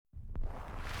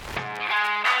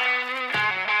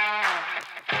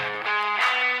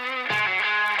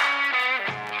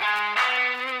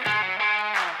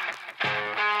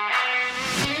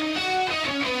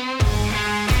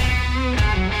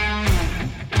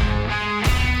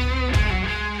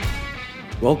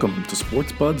Welcome to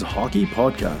Sports Buds Hockey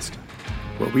Podcast,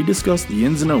 where we discuss the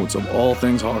ins and outs of all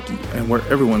things hockey and where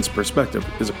everyone's perspective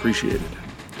is appreciated.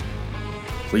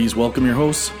 Please welcome your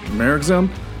hosts, Merrick Zemp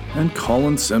and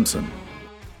Colin Simpson.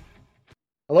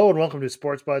 Hello and welcome to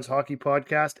Sports Buds Hockey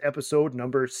Podcast, episode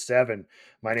number 7.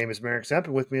 My name is Merrick Zemp,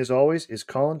 and with me as always is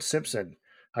Colin Simpson.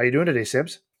 How you doing today,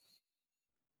 Sims?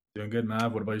 Doing good,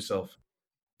 Mav. What about yourself?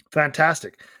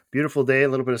 Fantastic. Beautiful day, a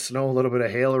little bit of snow, a little bit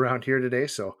of hail around here today,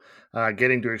 so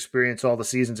getting to experience all the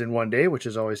seasons in one day, which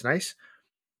is always nice.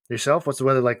 Yourself, what's the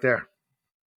weather like there?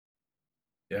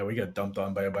 Yeah, we got dumped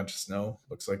on by a bunch of snow.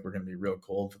 Looks like we're going to be real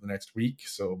cold for the next week,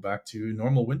 so back to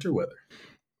normal winter weather.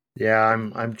 Yeah,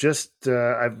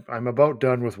 I'm about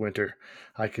done with winter.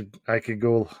 I could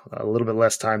go a little bit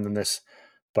less time than this,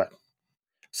 but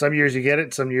some years you get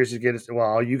it, some years you get it.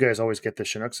 Well, you guys always get the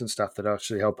Chinooks and stuff that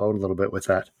actually help out a little bit with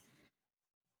that.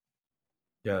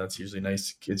 Yeah, that's usually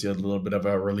nice. Gives you a little bit of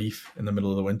a relief in the middle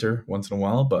of the winter once in a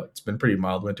while, but it's been pretty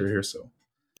mild winter here, so.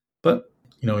 But,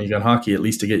 you got hockey at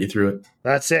least to get you through it.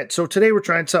 That's it. So today we're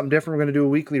trying something different. We're going to do a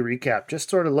weekly recap, just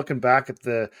sort of looking back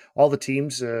at all the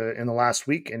teams in the last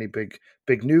week, any big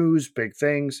news, big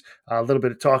things, a little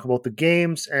bit of talk about the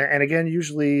games, and again,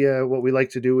 usually what we like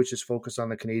to do is just focus on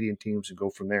the Canadian teams and go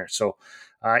from there. So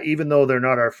even though they're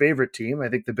not our favorite team, I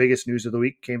think the biggest news of the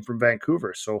week came from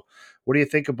Vancouver. So what do you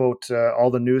think about all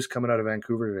the news coming out of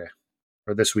Vancouver today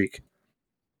or this week?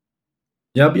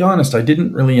 Yeah, I'll be honest, I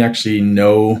didn't really actually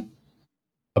know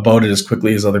about it as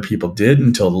quickly as other people did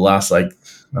until the last 4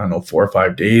 or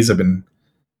 5 days. I've been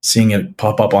seeing it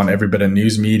pop up on every bit of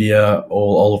news media,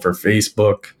 all over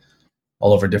Facebook,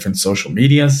 all over different social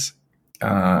medias.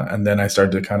 And then I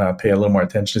started to kind of pay a little more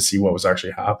attention to see what was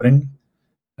actually happening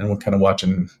and we're kind of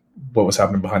watching what was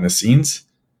happening behind the scenes.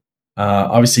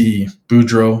 Obviously,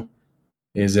 Boudreau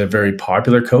is a very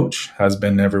popular coach, has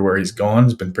been everywhere he's gone,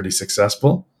 has been pretty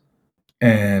successful.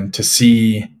 And to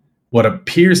see what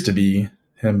appears to be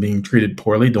him being treated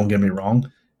poorly, don't get me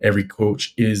wrong, every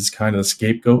coach is kind of the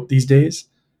scapegoat these days.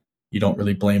 You don't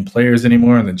really blame players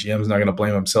anymore, and the GM's not going to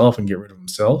blame himself and get rid of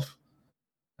himself.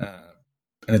 And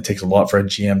it takes a lot for a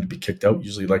GM to be kicked out,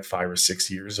 usually 5 or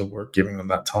 6 years of work, giving them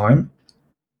that time.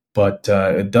 But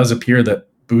it does appear that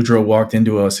Boudreau walked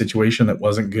into a situation that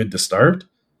wasn't good to start.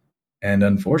 And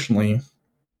unfortunately,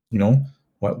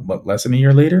 what less than a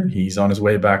year later, he's on his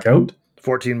way back out.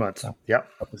 14 months. Yep.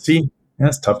 Tough to see. Yeah,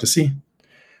 it's tough to see.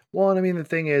 Well, and I mean, the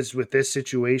thing is, with this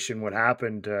situation, what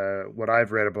happened, what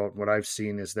I've read about, what I've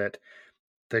seen is that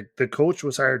the coach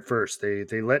was hired first.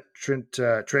 They let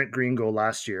Trent Green go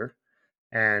last year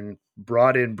and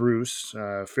brought in Bruce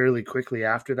fairly quickly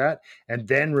after that, and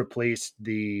then replaced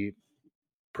the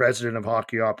president of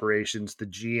hockey operations, the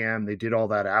GM. They did all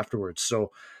that afterwards.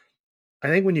 So I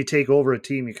think when you take over a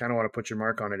team, you kind of want to put your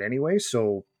mark on it anyway.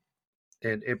 So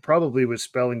it probably was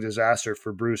spelling disaster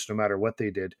for Bruce no matter what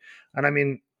they did. And I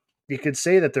mean, you could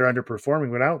say that they're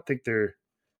underperforming, but I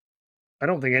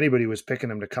don't think anybody was picking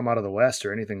them to come out of the West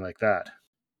or anything like that.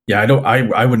 Yeah,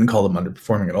 I wouldn't call them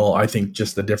underperforming at all. I think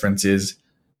just the difference is,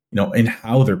 in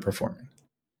how they're performing.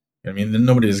 I mean,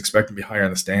 nobody is expecting to be higher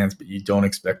in the stands, but you don't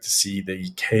expect to see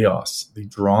the chaos, the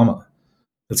drama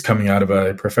that's coming out of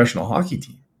a professional hockey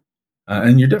team.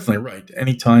 And you're definitely right.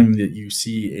 Anytime that you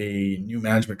see a new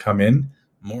management come in,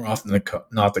 more often than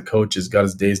not, the coach has got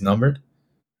his days numbered.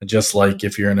 And just like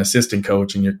if you're an assistant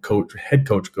coach and your head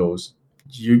coach goes,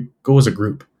 you go as a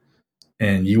group.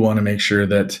 And you want to make sure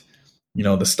that,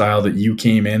 the style that you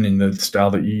came in and the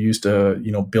style that you used to,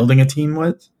 building a team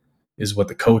with is what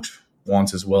the coach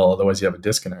wants as well. Otherwise, you have a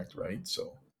disconnect, right?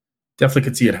 So definitely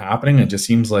could see it happening. It just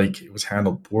seems like it was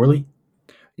handled poorly.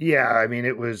 Yeah, I mean,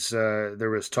 it was there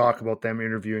was talk about them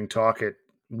interviewing Tocchet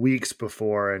weeks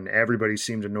before, and everybody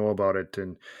seemed to know about it.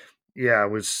 And yeah, it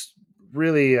was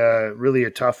really a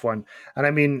tough one. And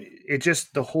I mean, it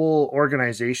just, the whole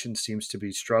organization seems to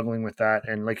be struggling with that.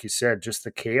 And like you said, just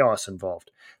the chaos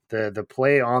involved, the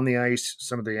play on the ice,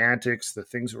 some of the antics, the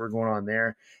things that were going on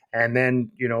there, and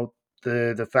then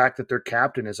the fact that their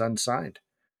captain is unsigned,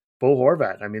 Bo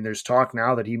Horvat. I mean, there's talk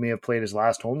now that he may have played his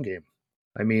last home game.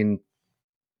 I mean,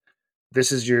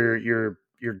 this is your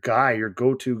guy, your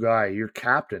go-to guy, your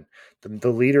captain,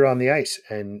 the leader on the ice,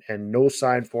 and no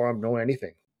sign for him, no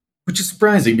anything. Which is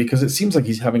surprising because it seems like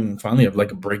he's having finally a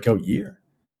breakout year.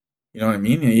 You know what I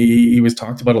mean? He was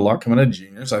talked about a lot coming out of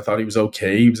juniors. I thought he was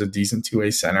okay. He was a decent 2A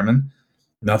centerman.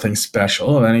 Nothing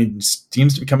special. And he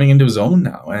seems to be coming into his own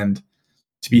now. And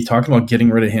to be talking about getting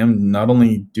rid of him, not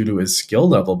only due to his skill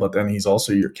level, but then he's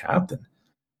also your captain,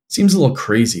 seems a little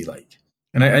crazy.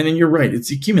 And you're right. It's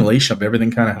the accumulation of everything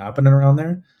kind of happening around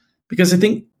there. Because I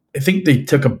think I think they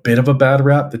took a bit of a bad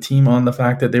rap, the team, on the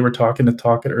fact that they were talking to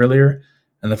Tocchet earlier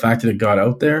and the fact that it got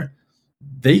out there.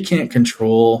 They can't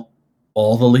control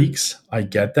all the leaks. I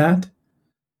get that.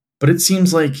 But it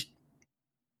seems like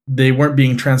they weren't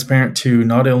being transparent to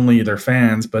not only their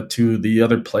fans, but to the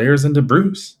other players and to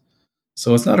Bruce.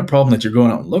 So it's not a problem that you're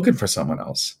going out looking for someone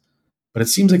else. But it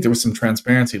seems like there was some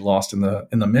transparency lost in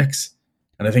the mix.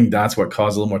 And I think that's what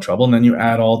caused a little more trouble. And then you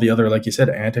add all the other, like you said,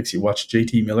 antics. You watch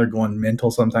JT Miller going mental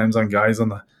sometimes on guys on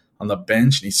the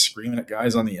bench, and he's screaming at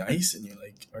guys on the ice, and you're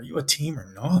like, are you a team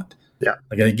or not? Yeah.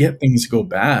 Like, I get things go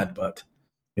bad, but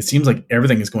it seems like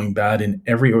everything is going bad in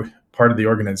every part of the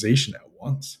organization at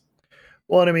once.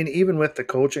 Well, and I mean, even with the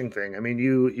coaching thing, I mean,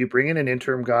 you bring in an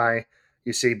interim guy,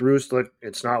 you say, Bruce, look,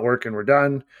 it's not working, we're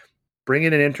done. Bring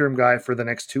in an interim guy for the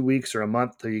next 2 weeks or a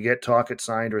month till you get Tocchet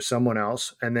signed or someone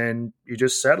else, and then you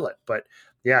just settle it. But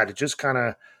yeah, to just kind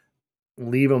of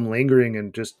leave him lingering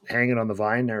and just hanging on the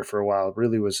vine there for a while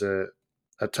really was a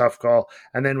tough call.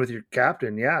 And then with your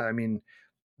captain, yeah, I mean,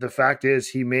 the fact is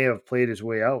he may have played his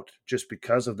way out just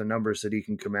because of the numbers that he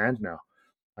can command now.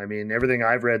 I mean, everything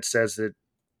I've read says that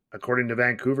according to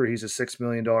Vancouver, he's a $6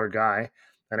 million guy.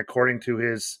 And according to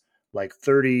his like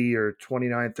 30 or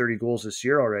 29, 30 goals this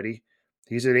year already,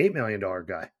 he's an $8 million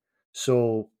guy.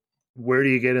 So where do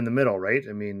you get in the middle, right?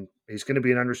 I mean, he's going to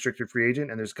be an unrestricted free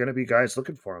agent and there's going to be guys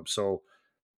looking for him. So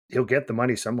he'll get the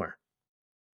money somewhere.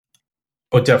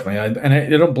 Oh, definitely. I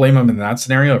don't blame him in that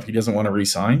scenario if he doesn't want to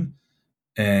re-sign.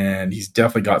 And he's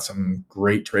definitely got some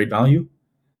great trade value.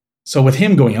 So with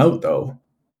him going out, though,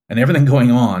 and everything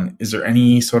going on, is there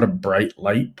any sort of bright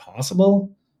light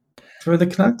possible for the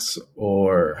Canucks?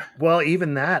 Or well,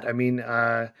 even that. I mean,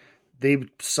 they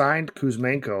signed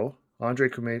Kuzmenko, Andrei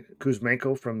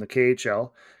Kuzmenko from the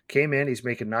KHL. Came in, he's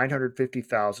making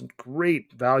 $950,000.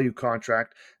 Great value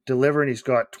contract, delivering. He's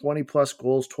got 20 plus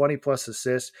goals, 20 plus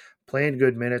assists, playing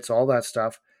good minutes, all that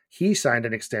stuff. He signed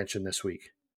an extension this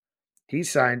week. He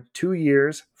signed 2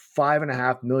 years,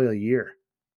 $5.5 million a year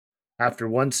after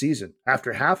one season,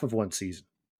 after half of one season.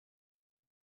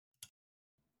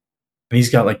 And he's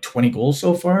got like 20 goals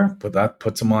so far, but that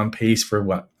puts him on pace for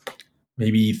what?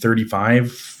 Maybe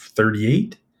 35,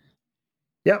 38?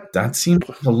 Yep. That seems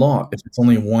like a lot if it's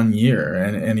only 1 year,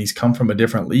 and he's come from a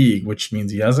different league, which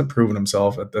means he hasn't proven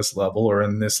himself at this level or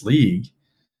in this league.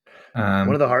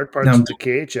 One of the hard parts Now, of the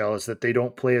KHL is that they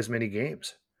don't play as many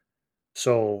games.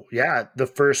 So, yeah, the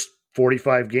first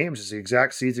 45 games is the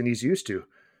exact season he's used to.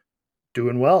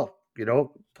 Doing well,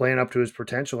 playing up to his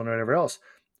potential and whatever else.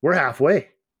 We're halfway.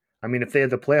 I mean, if they had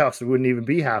the playoffs, it wouldn't even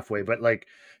be halfway. But, like,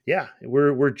 yeah,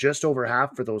 we're just over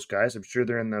half for those guys. I'm sure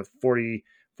they're in the 40,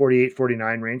 48,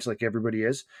 49 range like everybody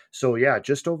is. So, yeah,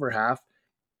 just over half.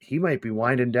 He might be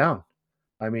winding down.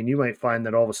 I mean, you might find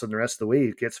that all of a sudden the rest of the way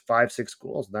he gets 5-6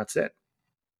 goals, and that's it.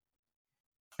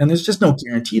 and there's just no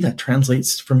guarantee that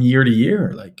translates from year to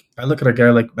year. Like, I look at a guy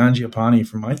like Mangiapane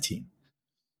from my team.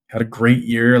 Had a great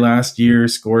year last year,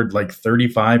 scored like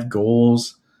 35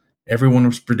 goals. Everyone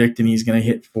was predicting he's going to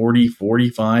hit 40,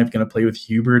 45, going to play with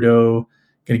Huberdeau,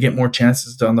 going to get more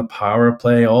chances on the power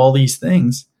play, all these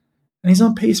things. And he's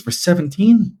on pace for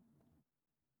 17.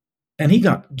 And he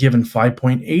got given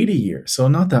 5.8 a year, so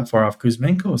not that far off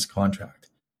Kuzmenko's contract.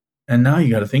 And now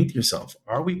you got to think to yourself,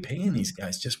 are we paying these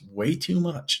guys just way too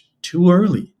much, too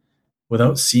early,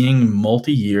 without seeing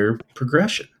multi-year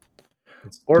progression?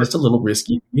 It's just a little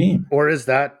risky game. Or is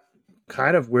that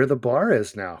kind of where the bar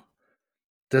is now?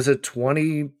 Does a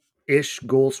 20-ish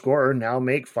goal scorer now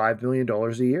make $5 million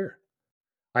a year?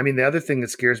 I mean, the other thing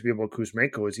that scares me about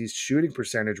Kuzmenko is his shooting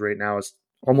percentage right now is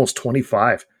almost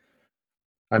 25.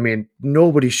 I mean,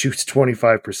 nobody shoots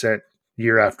 25%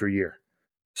 year after year.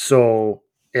 So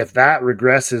if that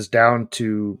regresses down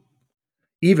to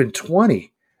even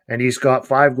 20 and he's got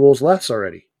 5 goals less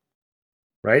already,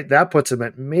 right? That puts him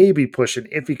at maybe pushing,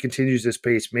 if he continues this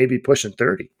pace, maybe pushing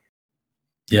 30.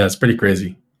 Yeah, it's pretty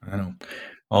crazy. I know.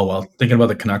 Oh, well, thinking about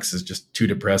the Canucks is just too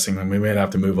depressing, and we might have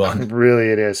to move on. Really,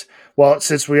 it is. Well,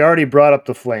 since we already brought up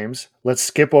the Flames, let's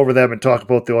skip over them and talk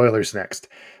about the Oilers next.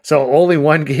 So only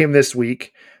one game this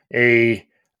week, a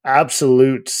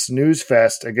absolute snooze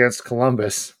fest against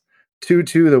Columbus.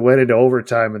 2-2 that went into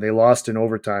overtime, and they lost in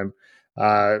overtime.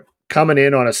 Coming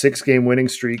in on a 6-game winning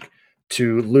streak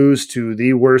to lose to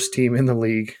the worst team in the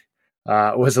league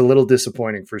was a little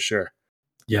disappointing for sure.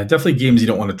 Yeah, definitely games you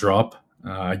don't want to drop.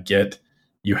 I get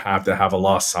you have to have a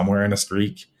loss somewhere in a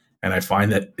streak. And I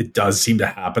find that it does seem to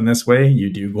happen this way.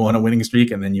 You do go on a winning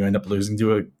streak and then you end up losing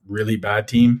to a really bad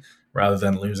team rather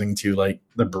than losing to like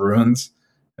the Bruins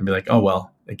and be like, oh,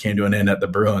 well, it came to an end at the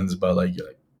Bruins. But like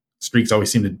streaks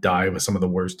always seem to die with some of the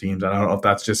worst teams. I don't know if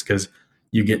that's just because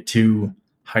you get too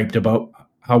hyped about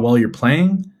how well you're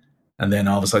playing, and then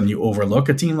all of a sudden you overlook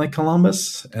a team like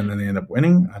Columbus, and then they end up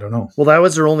winning. I don't know. Well, that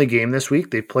was their only game this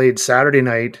week. They played Saturday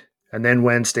night, and then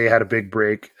Wednesday had a big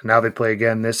break. And now they play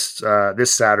again this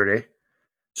Saturday.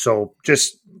 So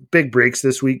just big breaks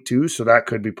this week too. So that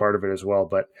could be part of it as well.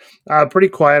 But pretty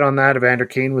quiet on that. Evander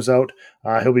Kane was out.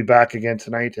 He'll be back again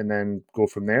tonight, and then go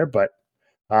from there. But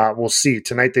we'll see.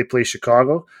 Tonight they play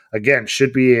Chicago. Again,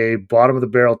 should be a bottom of the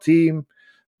barrel team,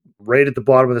 right at the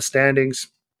bottom of the standings.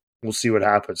 We'll see what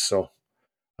happens. So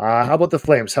how about the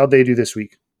Flames? How'd they do this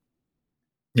week?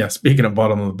 Yeah, speaking of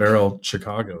bottom of the barrel,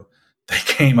 Chicago, they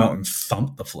came out and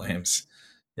thumped the Flames.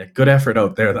 Yeah, good effort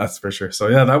out there, that's for sure. So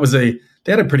yeah, they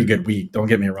had a pretty good week, don't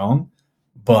get me wrong,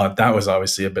 but that was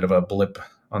obviously a bit of a blip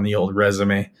on the old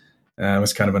resume. It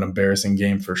was kind of an embarrassing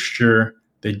game for sure.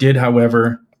 They did,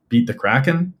 however, beat the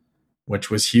Kraken,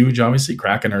 which was huge. Obviously,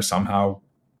 Kraken are somehow,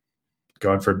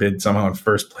 God forbid, somehow in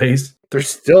first place. They're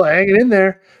still hanging in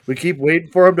there. We keep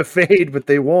waiting for them to fade, but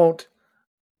they won't.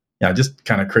 Yeah, just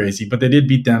kind of crazy. But they did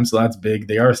beat them, so that's big.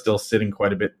 They are still sitting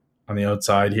quite a bit on the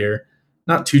outside here.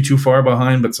 Not too far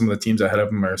behind, but some of the teams ahead of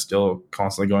them are still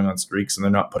constantly going on streaks, and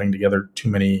they're not putting together too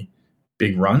many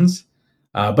big runs.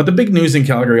 But the big news in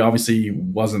Calgary obviously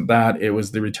wasn't that. It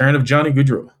was the return of Johnny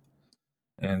Gaudreau.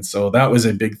 And so that was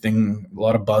a big thing. A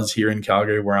lot of buzz here in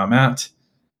Calgary where I'm at.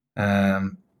 A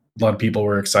lot of people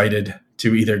were excited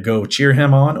to either go cheer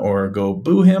him on or go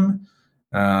boo him.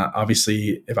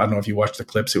 Obviously, I don't know if you watched the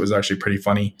clips, it was actually pretty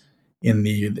funny in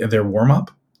their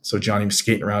warm-up. So Johnny was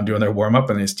skating around doing their warm-up,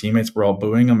 and his teammates were all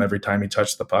booing him every time he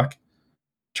touched the puck,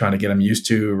 trying to get him used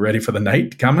to ready for the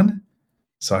night coming.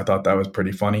 So I thought that was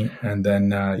pretty funny. And then,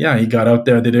 he got out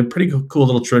there. They did a pretty cool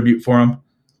little tribute for him.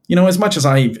 You know, as much as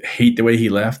I hate the way he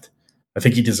left, I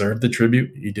think he deserved the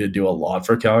tribute. He did do a lot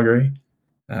for Calgary.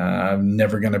 I'm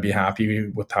never going to be happy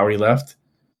with how he left.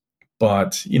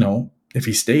 But, you know, if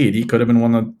he stayed, he could have been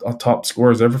one of the top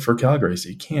scorers ever for Calgary. So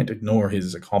you can't ignore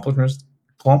his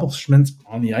accomplishments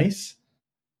on the ice.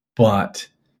 But,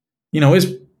 you know, it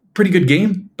was a pretty good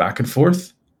game, back and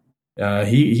forth.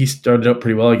 He started out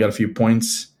pretty well. He got a few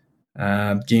points.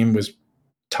 Game was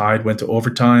tied, went to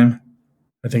overtime.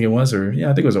 I think it was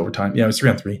overtime. Yeah, it was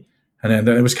 3-3. And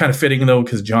then it was kind of fitting, though,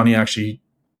 because Johnny actually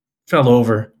fell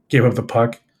over, gave up the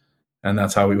puck, and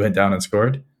that's how we went down and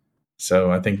scored.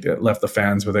 So I think that left the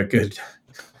fans with a good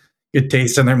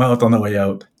taste in their mouth on the way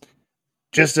out.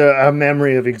 Just a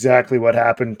memory of exactly what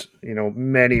happened, you know,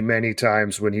 many, many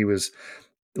times when he was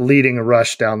leading a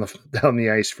rush down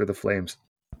the ice for the Flames.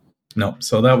 No,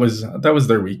 so that was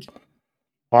their week.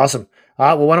 Awesome.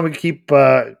 Well, why don't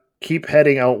we keep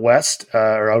heading out west,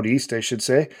 or out east, I should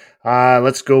say.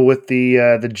 Let's go with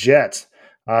the Jets.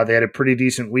 They had a pretty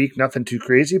decent week, nothing too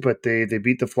crazy, but they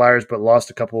beat the Flyers, but lost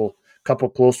a couple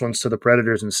close ones to the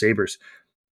Predators and Sabres.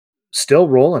 Still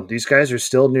rolling. These guys are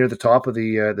still near the top of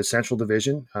the Central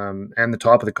Division and the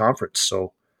top of the conference,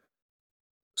 so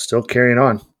still carrying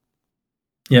on.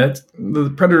 Yeah, the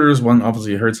Predators one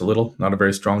obviously hurts a little. Not a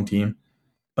very strong team.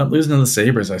 But losing to the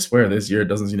Sabres, I swear, this year it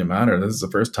doesn't seem to matter. This is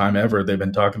the first time ever they've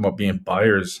been talking about being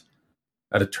buyers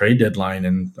at a trade deadline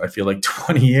in, I feel like,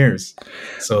 20 years.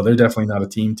 So they're definitely not a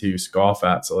team to scoff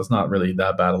at. So it's not really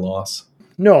that bad a loss.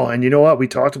 No, and you know what? We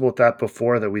talked about that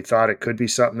before, that we thought it could be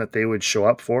something that they would show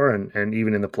up for and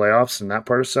even in the playoffs and that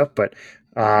part of stuff. But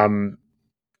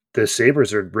the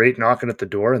Sabres are right knocking at the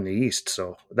door in the East.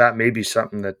 So that may be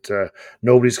something that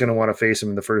nobody's going to want to face them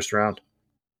in the first round.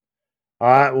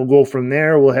 We'll go from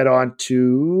there. We'll head on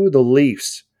to the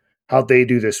Leafs. How'd they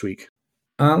do this week?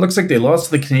 Looks like they lost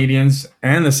to the Canadiens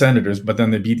and the Senators, but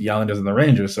then they beat the Islanders and the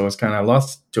Rangers. So it's kind of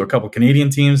lost to a couple Canadian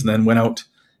teams and then went out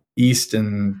East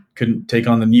and couldn't take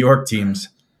on the New York teams.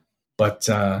 But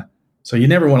so you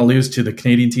never want to lose to the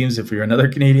Canadian teams if you're another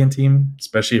Canadian team,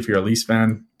 especially if you're a Leafs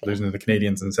fan. Losing to the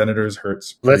Canadiens and Senators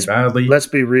hurts pretty badly. Let's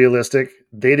be realistic.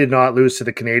 They did not lose to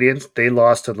the Canadiens. They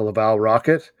lost to the Laval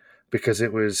Rocket because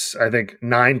it was, I think,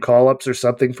 9 call-ups or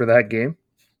something for that game.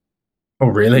 Oh,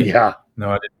 really? Yeah.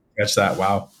 No, I didn't catch that.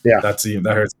 Wow. Yeah. That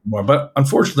hurts more. But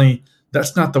unfortunately,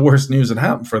 that's not the worst news that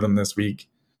happened for them this week.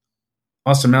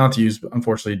 Austin Matthews,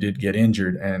 unfortunately, did get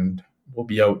injured and will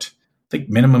be out, I think,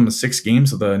 minimum of 6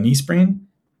 games with a knee sprain.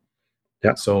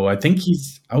 Yeah. So I think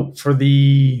he's out for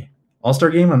the All-Star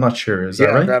game. I'm not sure. Is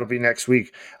that right? That'll be next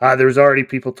week. There's already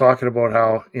people talking about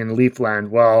how in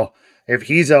Leafland, well, if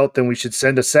he's out, then we should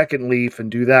send a second Leaf and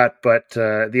do that. But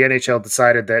the NHL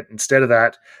decided that instead of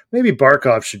that, maybe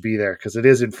Barkov should be there because it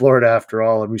is in Florida after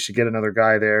all, and we should get another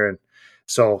guy there. And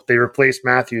so they replaced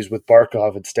Matthews with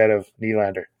Barkov instead of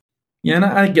Nylander. Yeah, and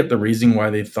I get the reason why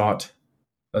they thought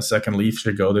a second Leaf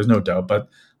should go. There's no doubt. But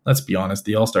let's be honest,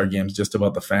 the All-Star game is just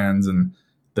about the fans, and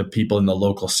the people in the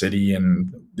local city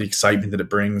and the excitement that it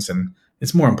brings. And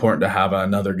it's more important to have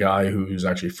another guy who's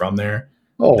actually from there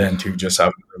Oh, than to just have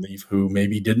a relief who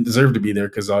maybe didn't deserve to be there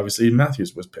because obviously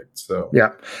Matthews was picked. So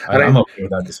yeah. And I'm okay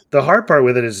with that decision. the hard part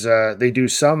with it is they do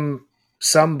some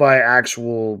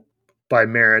by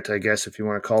merit, I guess, if you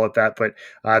want to call it that. But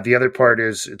the other part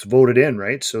is it's voted in,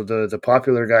 right? So the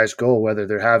popular guys go whether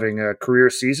they're having a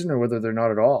career season or whether they're not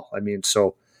at all. I mean,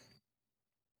 so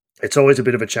it's always a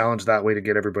bit of a challenge that way to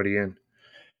get everybody in.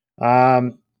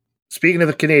 Um, Speaking of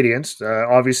the Canadians,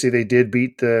 obviously they did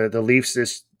beat the Leafs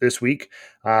this week,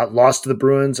 lost to the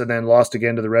Bruins, and then lost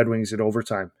again to the Red Wings in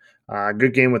overtime.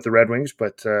 Good game with the Red Wings,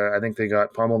 but I think they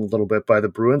got pummeled a little bit by the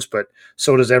Bruins, but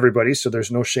so does everybody, so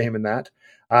there's no shame in that.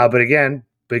 But again,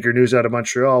 bigger news out of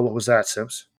Montreal. What was that,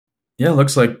 Sims? Yeah,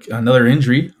 looks like another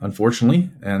injury, unfortunately.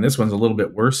 And this one's a little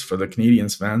bit worse for the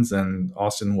Canadians fans than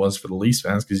Austin was for the Leafs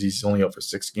fans because he's only out for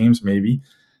 6 games, maybe.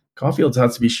 Caulfield's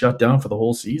has to be shut down for the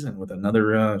whole season with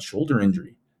another shoulder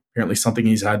injury. Apparently, something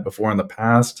he's had before in the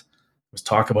past. Was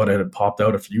talk about it had popped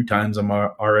out a few times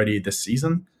already this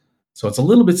season. So it's a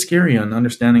little bit scary on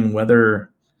understanding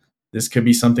whether this could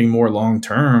be something more long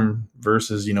term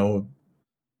versus,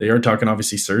 they are talking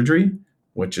obviously surgery,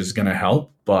 which is going to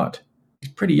help, but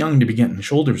he's pretty young to be getting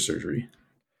shoulder surgery.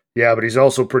 Yeah, but he's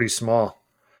also pretty small.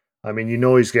 I mean,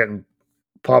 he's getting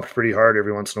popped pretty hard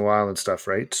every once in a while and stuff,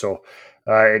 right? So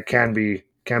it can be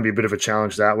a bit of a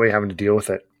challenge that way, having to deal with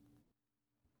it.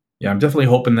 Yeah, I'm definitely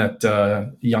hoping that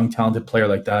a young, talented player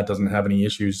like that doesn't have any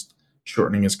issues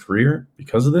shortening his career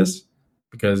because of this.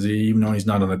 Because even though he's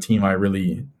not on the team I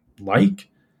really like,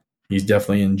 he's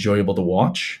definitely enjoyable to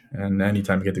watch. And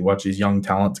anytime you get to watch these young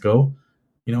talents go,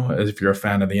 as if you're a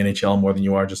fan of the NHL more than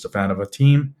you are just a fan of a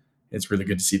team, it's really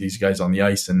good to see these guys on the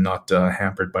ice and not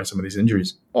hampered by some of these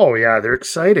injuries. Oh yeah, they're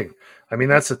exciting. I mean,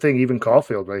 that's the thing. Even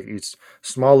Caulfield, like he's a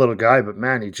small little guy, but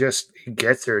man, he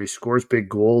gets there. He scores big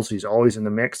goals. He's always in the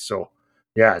mix. So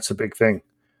yeah, it's a big thing.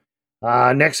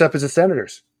 Next up is the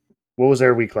Senators. What was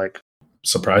their week like?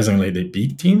 Surprisingly, they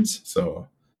beat teams, so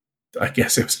I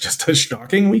guess it was just a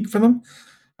shocking week for them.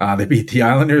 They beat the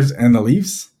Islanders and the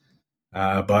Leafs,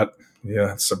 but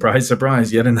yeah, surprise,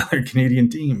 surprise, yet another Canadian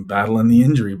team battling the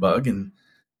injury bug, and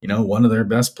one of their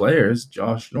best players,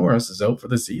 Josh Norris, is out for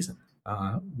the season.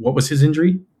 What was his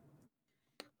injury?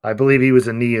 I believe he was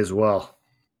a knee as well.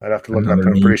 I'd have to look up, Another but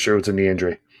I'm knee. pretty sure it was a knee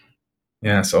injury.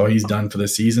 Yeah, so he's done for the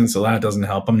season, so that doesn't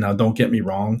help him. Now, don't get me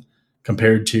wrong.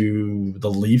 Compared to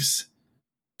the Leafs,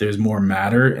 there's more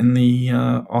matter in the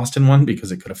Austin one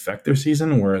because it could affect their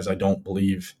season, whereas I don't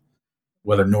believe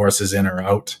whether Norris is in or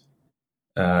out,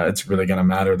 it's really going to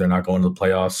matter. They're not going to the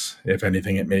playoffs. If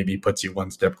anything, it maybe puts you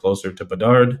one step closer to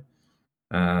Bedard.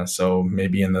 So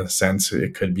maybe in the sense,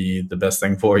 it could be the best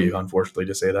thing for you, unfortunately,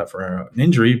 to say that for an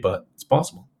injury, but it's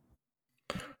possible.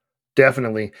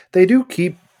 Definitely. They do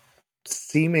keep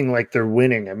seeming like they're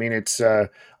winning. I mean, it's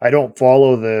I don't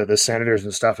follow the Senators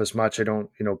and stuff as much. I don't,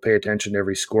 pay attention to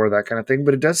every score, that kind of thing,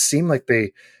 but it does seem like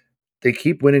they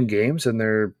keep winning games and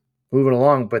they're moving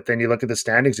along, but then you look at the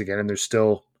standings again and they're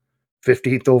still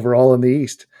 15th overall in the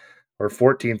East or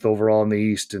 14th overall in the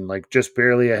East and like just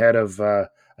barely ahead of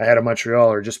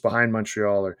Montreal or just behind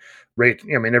Montreal or right.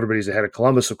 I mean, everybody's ahead of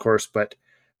Columbus, of course, but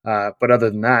other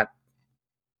than that,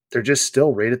 they're just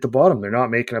still right at the bottom. They're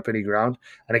not making up any ground.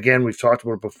 And again, we've talked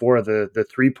about it before, the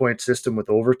 3-point system with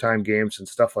overtime games and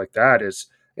stuff like that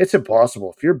it's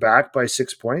impossible. If you're back by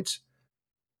 6 points,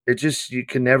 you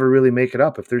can never really make it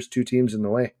up if there's two teams in the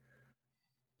way.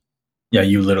 Yeah,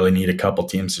 you literally need a couple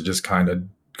teams to just kind of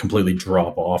completely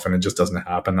drop off, and it just doesn't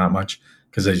happen that much.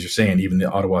 Because as you're saying, even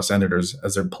the Ottawa Senators,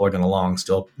 as they're plugging along,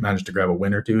 still manage to grab a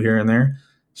win or two here and there.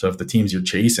 So if the teams you're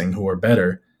chasing who are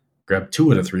better grab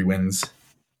 2 out of 3 wins,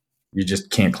 you just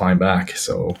can't climb back.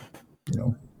 So,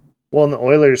 Well, and the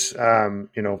Oilers,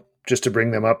 just to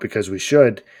bring them up because we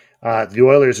should, the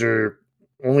Oilers are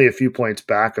only a few points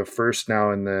back of first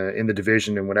now in the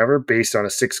division and whatever, based on a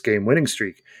 6-game winning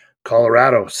streak.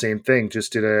 Colorado, same thing.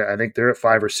 Just I think they're at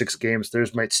 5 or 6 games.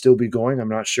 Theirs might still be going. I'm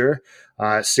not sure.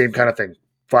 Same kind of thing.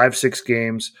 5-6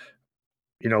 games,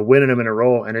 winning them in a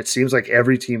row. And it seems like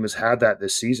every team has had that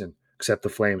this season, except the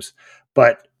Flames.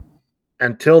 But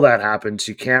until that happens,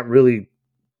 you can't really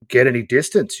get any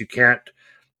distance.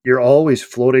 You're always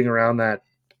floating around that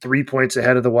 3 points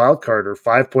ahead of the wild card or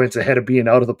 5 points ahead of being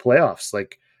out of the playoffs.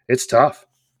 Like, it's tough.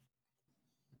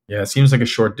 Yeah, it seems like a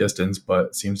short distance, but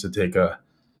it seems to take a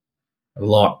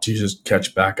lot to just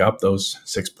catch back up those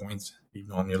 6 points, even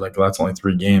though you're like, well, that's only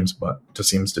 3 games, but it just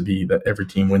seems to be that every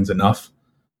team wins enough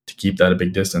to keep that a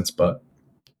big distance, but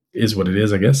it is what it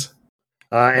is, I guess.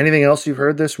 Anything else you've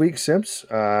heard this week, Simps?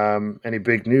 Any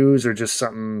big news or just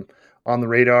something on the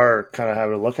radar or kind of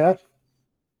having a look at?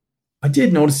 I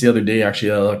did notice the other day, actually,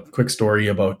 a quick story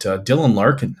about Dylan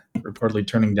Larkin reportedly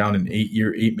turning down an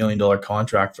 8-year, $8 million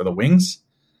contract for the Wings.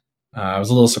 I was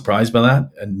a little surprised by that.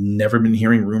 I'd never been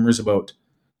hearing rumors about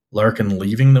Larkin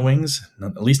leaving the Wings,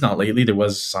 at least not lately. There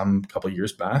was some couple of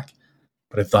years back.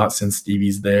 But I thought since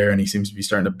Stevie's there and he seems to be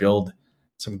starting to build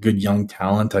some good young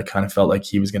talent, I kind of felt like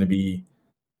he was going to be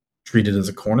treated as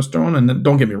a cornerstone. And then,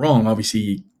 don't get me wrong,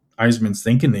 obviously Yzerman's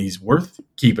thinking that he's worth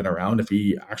keeping around if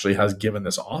he actually has given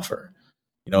this offer.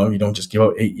 You don't just give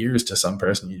out 8 years to some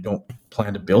person you don't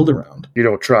plan to build around. You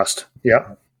don't trust.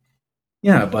 Yeah.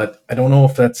 Yeah, but I don't know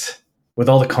if that's, with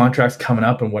all the contracts coming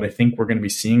up and what I think we're going to be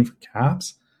seeing for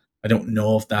Caps, I don't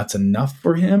know if that's enough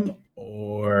for him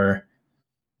or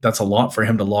that's a lot for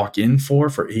him to lock in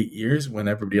for 8 years when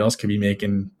everybody else could be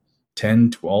making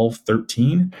 10, 12,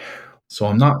 13. So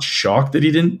I'm not shocked that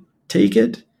he didn't take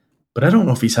it, but I don't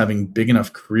know if he's having big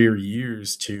enough career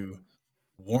years to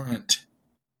warrant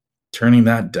turning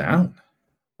that down.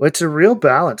 Well, it's a real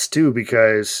balance too,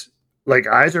 because like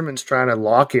Yzerman's trying to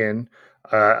lock in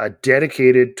a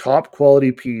dedicated top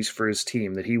quality piece for his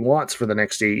team that he wants for the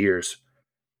next 8 years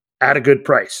at a good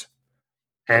price.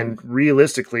 And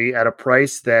realistically, at a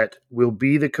price that will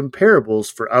be the comparables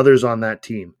for others on that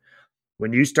team.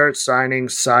 When you start signing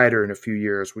Seider in a few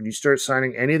years, when you start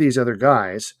signing any of these other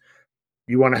guys,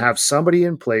 you want to have somebody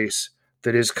in place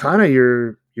that is kind of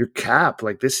your cap.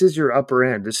 Like, this is your upper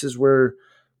end. This is where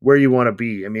you want to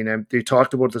be. I mean, they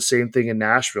talked about the same thing in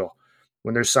Nashville.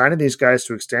 When they're signing these guys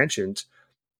to extensions,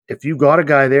 if you got a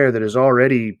guy there that is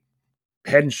already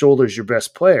head and shoulders your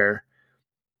best player,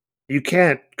 you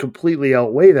can't completely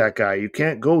outweigh that guy. You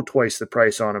can't go twice the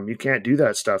price on him. You can't do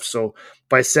that stuff. So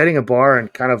by setting a bar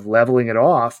and kind of leveling it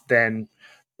off, then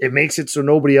it makes it so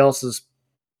nobody else is,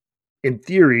 in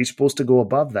theory, supposed to go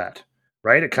above that,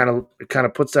 right? It kind of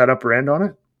puts that upper end on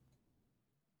it.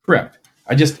 Correct.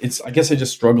 I guess I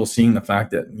just struggle seeing the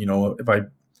fact that, if I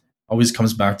always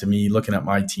comes back to me looking at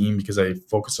my team because I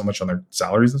focus so much on their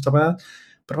salaries and stuff like that.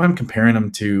 But if I'm comparing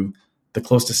them to the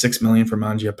close to $6 million for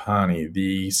Mangiapane,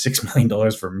 the $6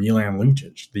 million for Milan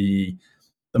Lucic, the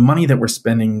money that we're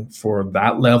spending for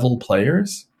that level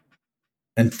players,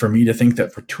 and for me to think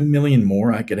that for $2 million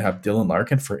more I could have Dylan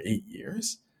Larkin for 8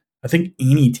 years, I think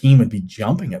any team would be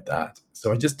jumping at that.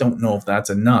 So I just don't know if that's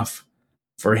enough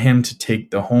for him to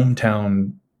take the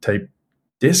hometown type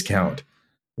discount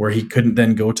where he couldn't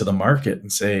then go to the market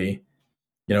and say,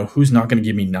 who's not going to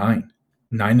give me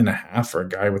 9.5 for a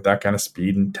guy with that kind of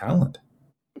speed and talent?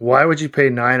 Why would you pay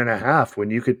 9.5 when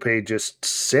you could pay just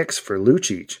 6 for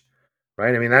Lucic?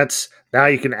 Right? I mean, that's, now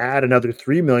you can add another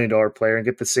 $3 million player and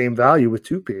get the same value with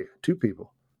two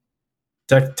people.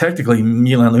 Technically,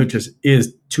 Milan Lucic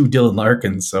is 2 Dylan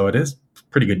Larkins, so it is a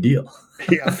pretty good deal.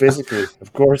 Yeah, physically,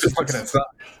 of course. Just looking at size.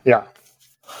 Yeah.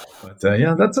 But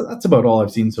that's about all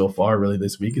I've seen so far, really,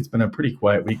 this week. It's been a pretty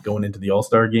quiet week going into the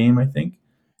All-Star game, I think.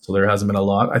 So there hasn't been a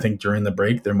lot. I think during the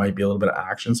break, there might be a little bit of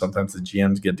action. Sometimes the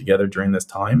GMs get together during this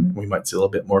time. We might see a little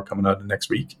bit more coming out of next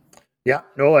week. Yeah,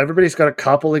 no, everybody's got a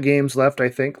couple of games left, I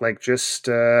think, like just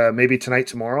maybe tonight,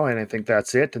 tomorrow, and I think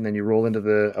that's it. And then you roll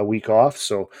into a week off.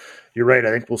 So you're right.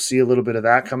 I think we'll see a little bit of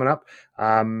that coming up.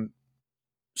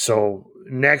 So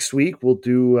next week we'll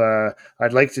do,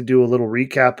 I'd like to do a little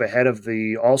recap ahead of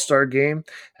the All-Star game.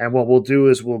 And what we'll do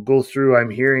is we'll go through, I'm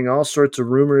hearing all sorts of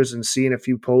rumors and seeing a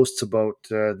few posts about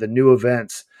the new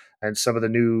events and some of the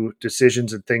new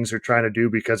decisions and things they're trying to do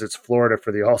because it's Florida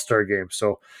for the All-Star game.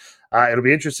 So it'll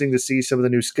be interesting to see some of the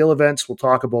new skill events. We'll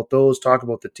talk about those, talk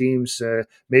about the teams,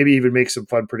 maybe even make some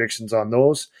fun predictions on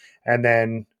those, and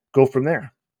then go from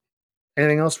there.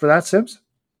 Anything else for that, Sims?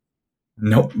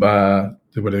 Nope.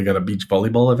 What, they got a beach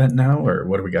volleyball event now, or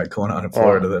what do we got going on in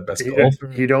Florida? The best golf?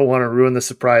 You don't want to ruin the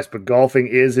surprise, but golfing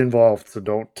is involved, so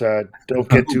don't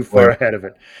get too far ahead of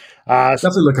it.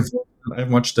 Definitely looking forward. I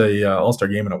haven't watched a All-Star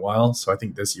game in a while, so I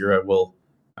think this year I will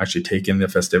actually take in the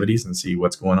festivities and see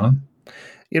what's going on.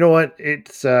 You know what?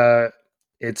 It's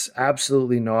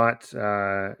absolutely not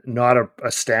a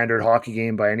standard hockey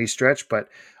game by any stretch, but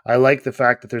I like the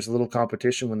fact that there's a little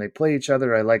competition when they play each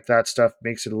other. I like that stuff.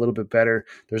 Makes it a little bit better.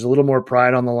 There's a little more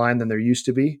pride on the line than there used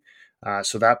to be.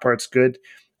 So that part's good.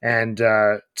 And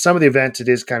some of the events, it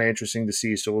is kind of interesting to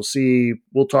see. So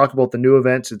we'll talk about the new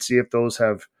events and see if those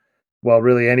have,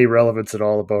 really any relevance at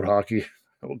all about hockey.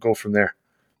 We'll go from there.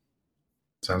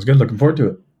 Sounds good. Looking forward to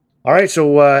it. All right.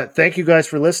 So thank you guys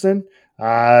for listening.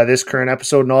 This current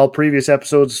episode and all previous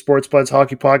episodes of Sports Buds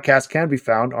Hockey Podcast can be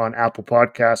found on Apple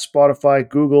Podcasts, Spotify,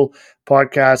 Google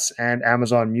Podcasts, and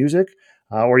Amazon Music.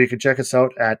 Or you can check us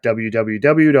out at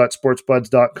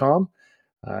www.sportsbuds.com.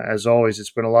 As always,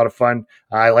 it's been a lot of fun.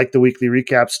 I like the weekly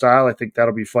recap style. I think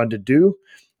that'll be fun to do.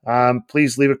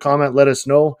 Please leave a comment. Let us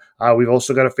know. We've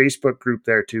also got a Facebook group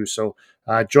there too. So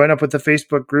join up with the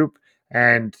Facebook group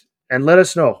and let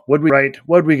us know what we right,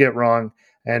 what we get wrong,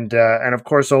 and of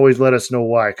course, always let us know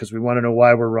why, because we want to know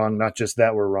why we're wrong, not just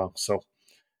that we're wrong. So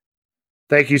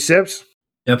thank you, Sips.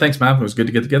 Yeah, thanks, Matt. It was good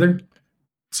to get together.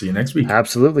 See you next week.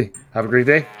 Absolutely. Have a great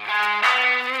day.